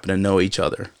they happen to know each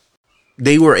other.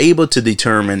 They were able to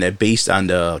determine that based on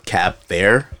the cab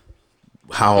fare,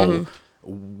 how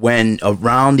when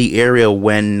around the area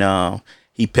when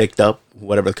he picked up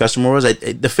whatever the customer was,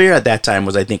 the fare at that time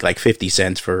was, I think, like 50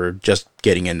 cents for just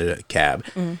getting into the cab.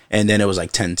 And then it was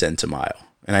like 10 cents a mile.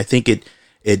 And I think it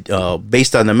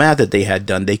based on the math that they had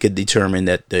done, they could determine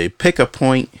that the pickup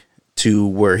point to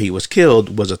where he was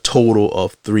killed was a total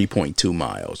of 3.2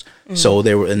 miles. So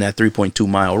they were in that 3.2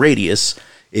 mile radius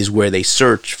is where they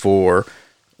searched for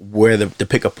where the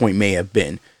pickup point may have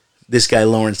been. This guy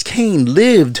Lawrence Kane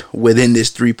lived within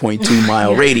this 3.2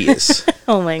 mile radius.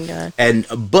 Oh my God!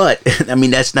 But I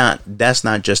mean, that's not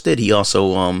just it. He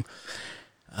also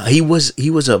he was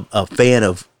a fan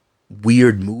of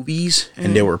weird movies,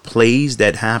 and there were plays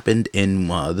that happened in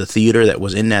the theater that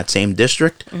was in that same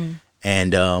district,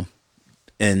 and the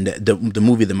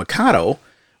movie The Mikado,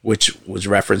 which was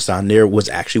referenced on there, was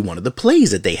actually one of the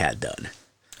plays that they had done.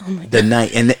 Oh my God. The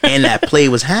night and that play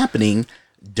was happening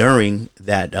during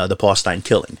that the Paul Stine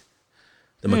killing,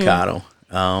 The Mikado.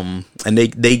 And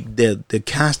the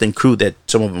cast and crew, that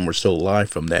some of them were still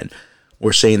alive from that,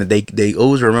 were saying that they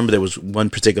always remember there was one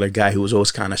particular guy who was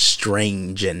always kind of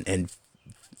strange and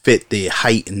fit the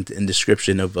height and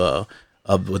description of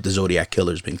what the Zodiac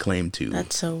killer's been claimed to.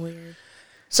 That's so weird.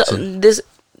 So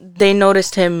they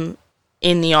noticed him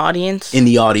in the audience? In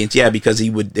the audience, yeah, because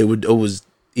he'd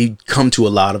come to a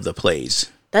lot of the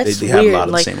plays. That's they weird. have a lot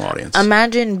of the same audience.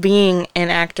 Imagine being an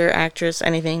actor, actress,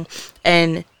 anything,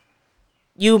 and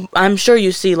I'm sure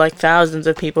you see like thousands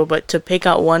of people, but to pick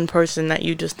out one person that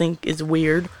you just think is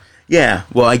weird. Yeah,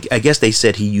 well, I guess they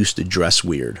said he used to dress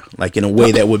weird, like in a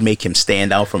way that would make him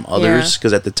stand out from others.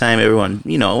 Because at the time, everyone,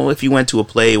 if you went to a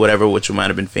play, whatever, which might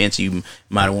have been fancy, you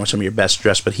might have worn some of your best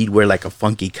dress, but he'd wear like a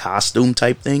funky costume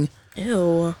type thing.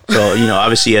 Ew. So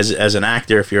obviously, as an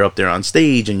actor, if you're up there on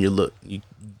stage and you're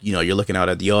looking out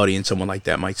at the audience, someone like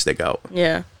that might stick out.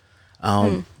 Yeah.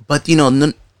 But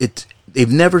they've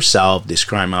never solved this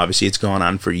crime. Obviously, it's gone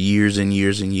on for years and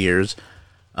years and years.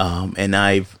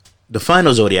 The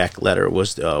final Zodiac letter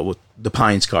was with the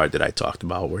Pines card that I talked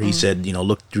about, where he said,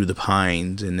 look through the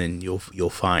pines and then you'll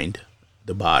find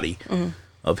the body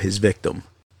of his victim.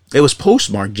 It was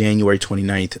postmarked January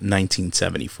 29th,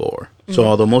 1974. So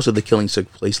although most of the killings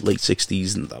took place late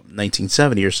 60s and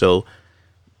 1970 or so,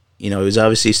 it was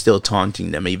obviously still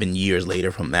taunting them even years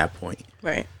later from that point.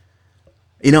 Right.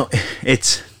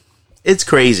 It's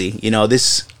crazy.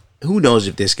 Who knows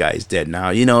if this guy's dead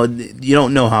now? You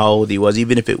don't know how old he was,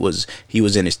 even if he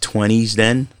was in his 20s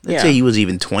then. Let's say he was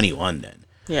even 21 then.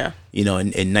 Yeah. In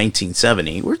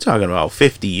 1970, we're talking about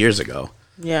 50 years ago.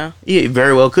 Yeah. He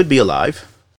very well could be alive.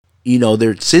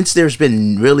 Since there's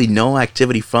been really no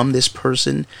activity from this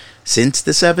person since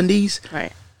the 70s.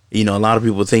 Right. A lot of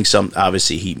people think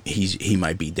obviously he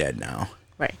might be dead now.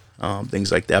 Right.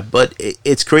 Things like that. But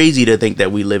it's crazy to think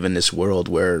that we live in this world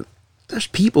where there's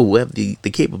people who have the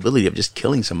capability of just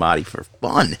killing somebody for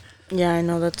fun. Yeah, I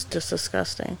know, that's just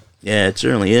disgusting. Yeah, it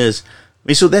certainly is. I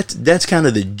mean, so that's kind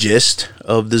of the gist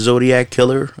of the Zodiac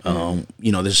Killer.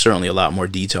 There's certainly a lot more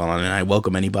detail on it, and I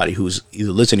welcome anybody who's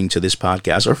either listening to this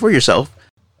podcast or for yourself,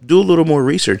 do a little more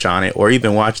research on it, or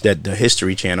even watch the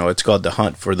History Channel. It's called The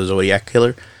Hunt for the Zodiac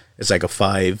Killer. It's like a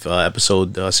 5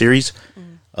 episode series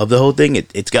of the whole thing.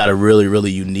 It's got a really,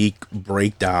 really unique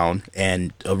breakdown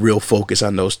and a real focus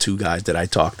on those two guys that I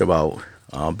talked about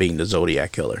being the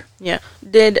Zodiac Killer. Yeah.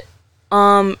 Did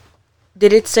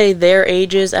it say their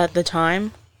ages at the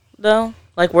time, though?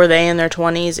 Like, were they in their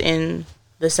 20s in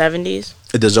the 70s?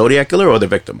 The Zodiac Killer or the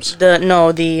victims?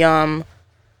 The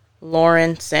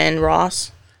Lawrence and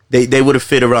Ross? They would have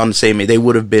fit around the same age. They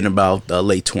would have been about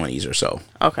late 20s or so.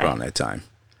 Okay. Around that time.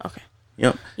 Okay.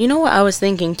 Yep. You know what I was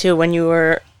thinking too when you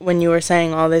were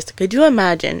saying all this? Could you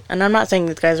imagine? And I'm not saying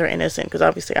these guys are innocent because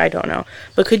obviously I don't know,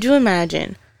 but could you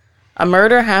imagine a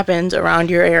murder happens around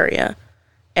your area,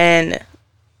 and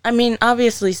I mean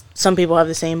obviously some people have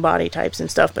the same body types and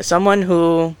stuff, but someone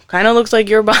who kind of looks like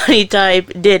your body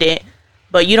type did it,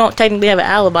 but you don't technically have an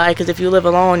alibi because if you live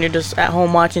alone, you're just at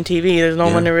home watching TV. There's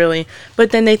no one to really.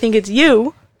 But then they think it's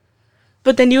you,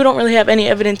 but then you don't really have any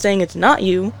evidence saying it's not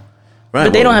you. Right,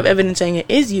 but they don't have evidence saying it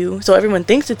is you, so everyone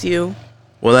thinks it's you.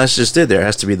 Well, that's just it. There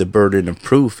has to be the burden of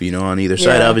proof, on either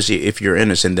side. Obviously, if you're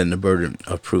innocent, then the burden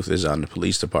of proof is on the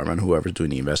police department, whoever's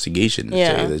doing the investigation.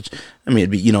 Yeah.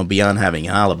 Beyond having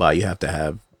an alibi, you have to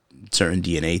have certain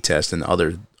DNA tests and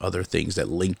other things that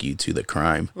link you to the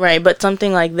crime. Right, but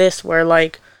something like this where,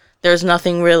 like, there's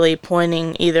nothing really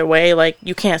pointing either way. Like,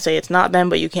 you can't say it's not them,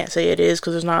 but you can't say it is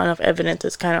because there's not enough evidence.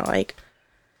 It's kind of like,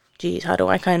 geez, how do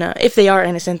I if they are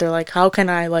innocent, they're like, how can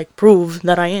I, like, prove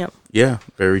that I am? Yeah,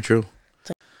 very true.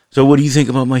 So what do you think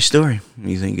about my story?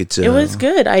 You think it's... It was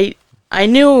good. I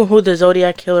knew who the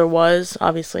Zodiac Killer was,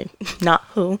 obviously, not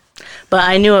who, but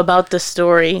I knew about the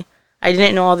story. I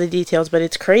didn't know all the details, but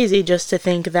it's crazy just to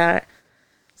think that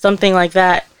something like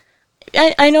that,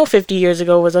 I know 50 years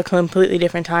ago was a completely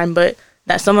different time, but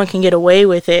that someone can get away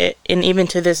with it, and even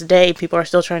to this day, people are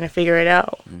still trying to figure it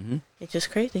out. Mm-hmm. It's just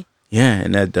crazy. Yeah,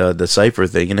 and that the cipher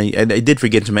thing, and I did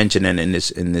forget to mention that in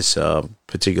this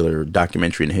particular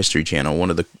documentary in the History Channel, one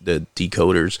of the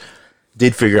decoders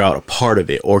did figure out a part of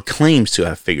it, or claims to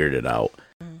have figured it out.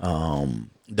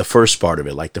 The first part of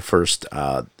it, like the first,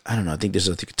 I don't know, I think there's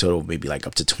a total of maybe like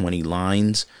up to 20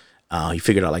 lines. He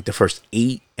figured out like the first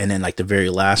 8, and then like the very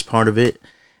last part of it,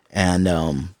 and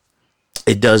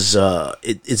it does.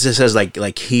 It just says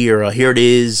like here it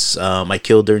is. I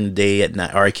kill during the day at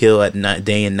night, or I kill at night,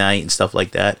 day and night, and stuff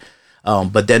like that.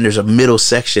 But then there's a middle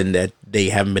section that they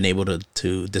haven't been able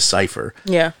to decipher.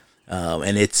 Yeah.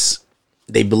 And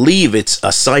they believe it's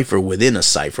a cipher within a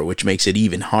cipher, which makes it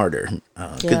even harder.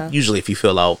 Usually,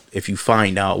 if you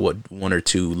find out what 1 or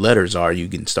 2 letters are, you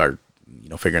can start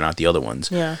figuring out the other ones.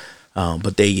 Yeah.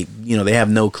 But they have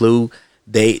no clue.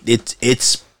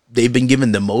 They've been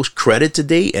given the most credit to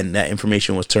date, and that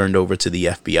information was turned over to the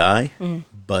FBI. Mm.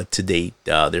 But to date,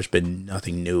 there's been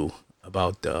nothing new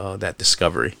about that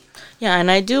discovery. Yeah,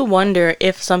 and I do wonder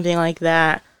if something like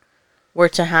that were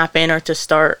to happen or to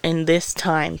start in this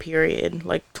time period,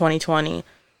 like 2020,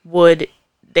 would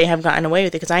they have gotten away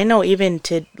with it? Because I know even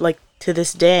to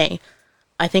this day,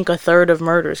 I think a third of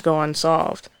murders go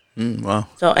unsolved. Wow.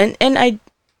 So, and I,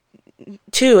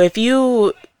 too, if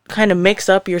you kind of mix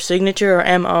up your signature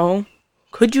or MO,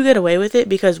 could you get away with it?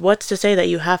 Because what's to say that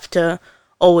you have to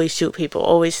always shoot people,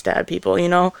 always stab people, you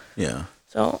know? Yeah.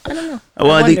 So, I don't know.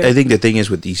 Well, I think the thing is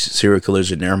with these serial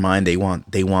killers in their mind, they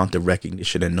want the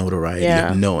recognition and notoriety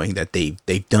of knowing that they've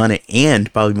done it,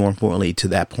 and probably more importantly, to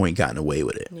that point, gotten away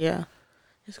with it. Yeah.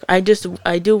 I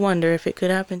do wonder if it could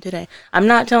happen today. I'm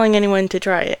not telling anyone to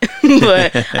try it,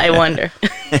 but I wonder.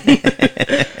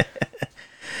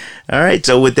 All right.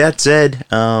 So with that said,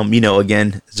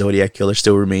 again, Zodiac Killer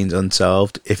still remains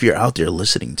unsolved. If you're out there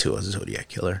listening to us, Zodiac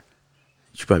Killer,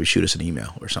 you should probably shoot us an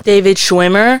email or something. David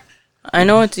Schwimmer, I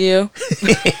know it's you.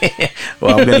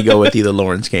 Well, I'm going to go with either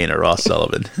Lawrence Kane or Ross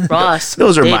Sullivan. Ross.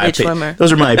 Those are Schwimmer.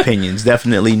 Those are my opinions.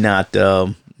 Definitely not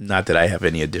that I have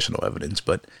any additional evidence,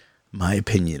 but my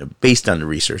opinion based on the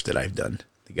research that I've done.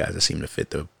 The guys that seem to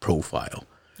fit the profile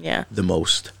the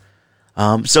most.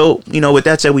 So, with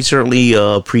that said, we certainly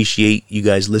appreciate you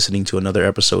guys listening to another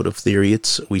episode of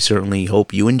Theoriots. We certainly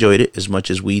hope you enjoyed it as much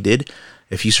as we did.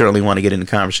 If you certainly want to get into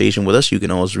conversation with us, you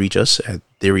can always reach us at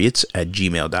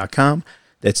theoriots@gmail.com.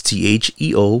 That's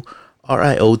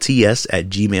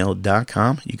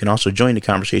TheorioTs@gmail.com. You can also join the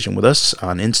conversation with us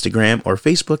on Instagram or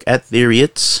Facebook at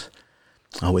Theoriots.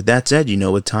 With that said, you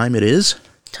know what time it is?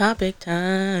 Topic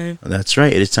time. That's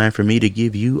right. It is time for me to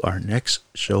give you our next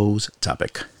show's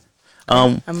topic.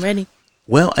 I'm ready.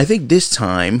 Well, I think this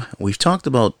time we've talked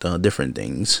about different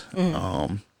things.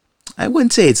 I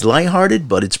wouldn't say it's lighthearted,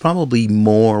 but it's probably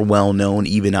more well-known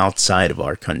even outside of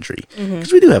our country.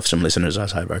 Because we do have some listeners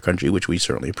outside of our country, which we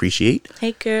certainly appreciate.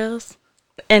 Hey, girls.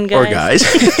 And guys. Or guys.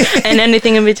 And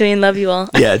anything in between. Love you all.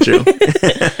 Yeah, true.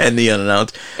 And the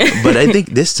unannounced. But I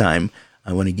think this time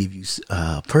I want to give you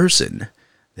a person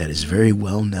that is very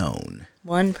well-known.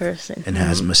 One person. And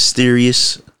has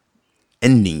mysterious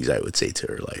endings, I would say, to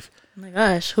her life. Oh my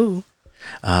gosh, who?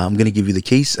 I'm going to give you the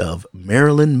case of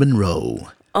Marilyn Monroe.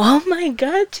 Oh my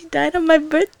god, she died on my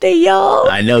birthday, y'all.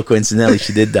 I know, coincidentally,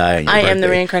 she did die on your birthday. I am the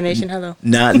reincarnation, hello.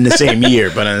 Not in the same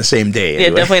year, but on the same day.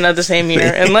 Anyway. Yeah, definitely not the same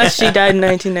year, unless she died in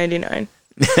 1999.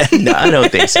 No, I don't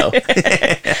think so.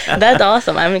 That's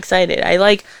awesome. I'm excited.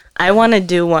 I want to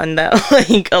do one that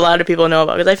a lot of people know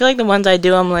about, because I feel like the ones I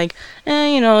do, I'm like,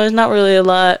 there's not really a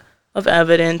lot of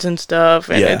evidence and stuff,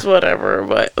 and it's whatever,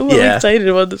 but I'm excited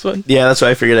about this one. Yeah, that's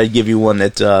why I figured I'd give you one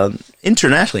that's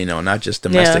internationally known, not just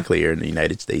domestically here in the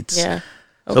United States. Yeah.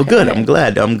 Okay. So good. I'm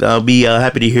glad. I'll be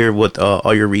happy to hear what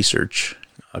all your research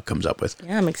comes up with.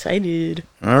 Yeah, I'm excited.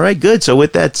 All right, good. So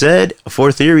with that said, for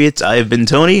Theoriots, I have been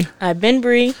Tony. I've been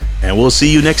Bree. And we'll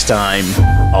see you next time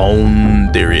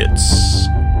on Theoriots.